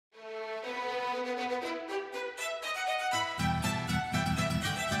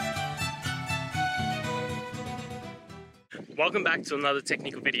Welcome back to another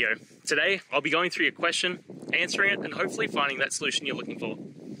technical video. Today, I'll be going through your question, answering it, and hopefully finding that solution you're looking for.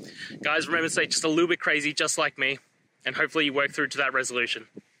 Guys, remember to stay just a little bit crazy, just like me, and hopefully you work through to that resolution.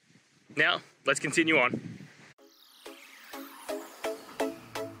 Now, let's continue on.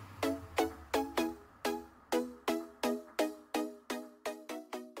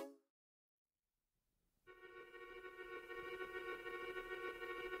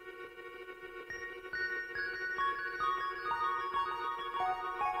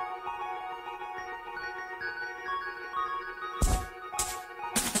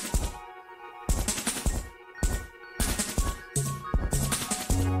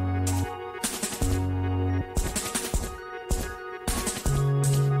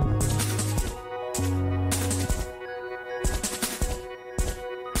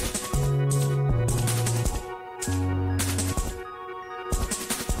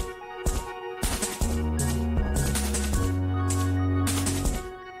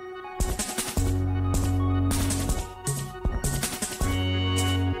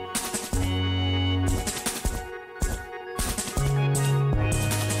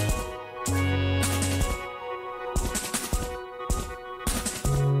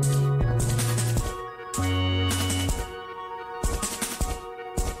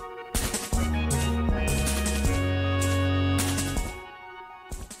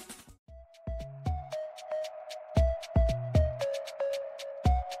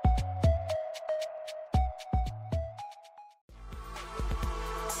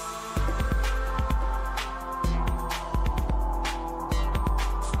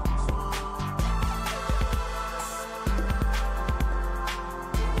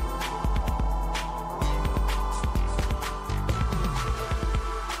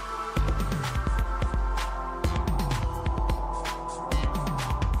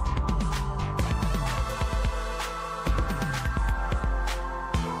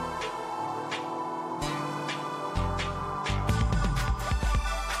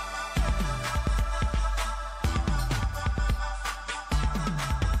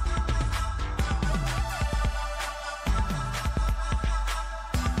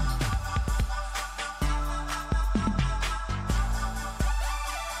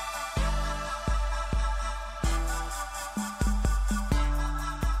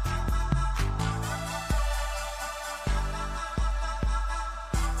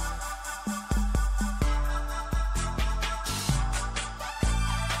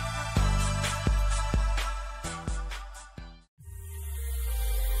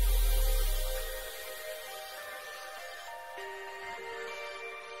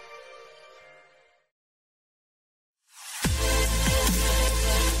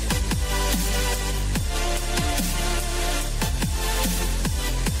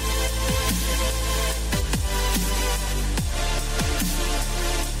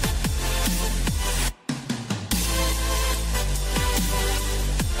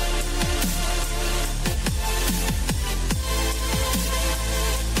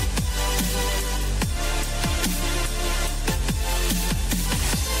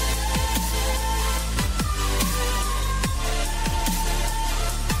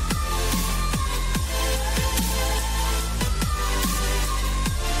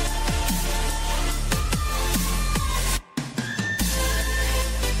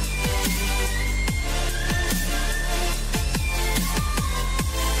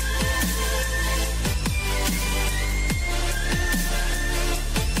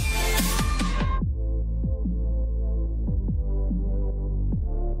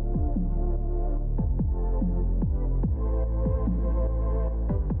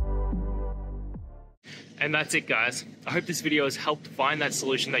 And that's it, guys. I hope this video has helped find that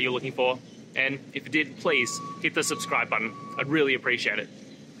solution that you're looking for. And if it did, please hit the subscribe button. I'd really appreciate it.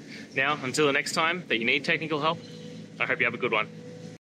 Now, until the next time that you need technical help, I hope you have a good one.